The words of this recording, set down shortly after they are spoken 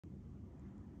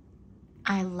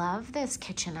I love this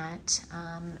kitchenette,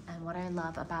 and what I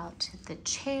love about the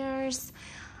chairs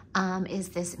is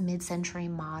this mid-century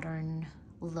modern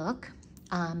look.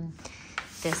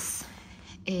 This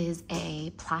is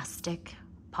a plastic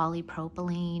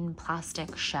polypropylene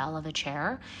plastic shell of a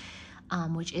chair,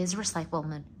 which is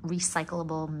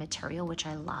recyclable material, which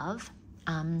I love.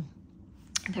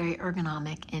 Very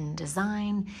ergonomic in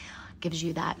design, gives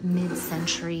you that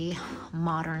mid-century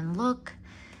modern look.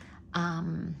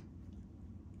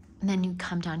 And then you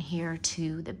come down here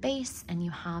to the base and you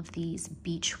have these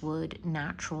beechwood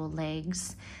natural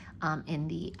legs in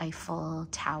the Eiffel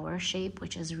Tower shape,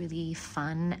 which is really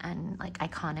fun and like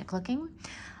iconic looking.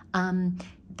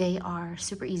 They are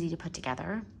super easy to put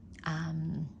together,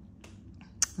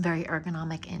 very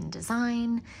ergonomic in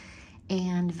design,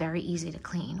 and very easy to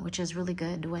clean, which is really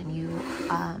good when you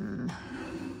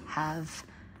have,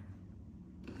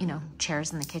 you know,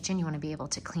 chairs in the kitchen. You want to be able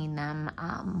to clean them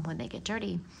when they get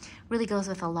dirty. Really goes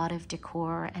with a lot of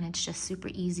decor, and it's just super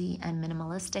easy and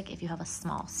minimalistic if you have a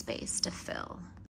small space to fill.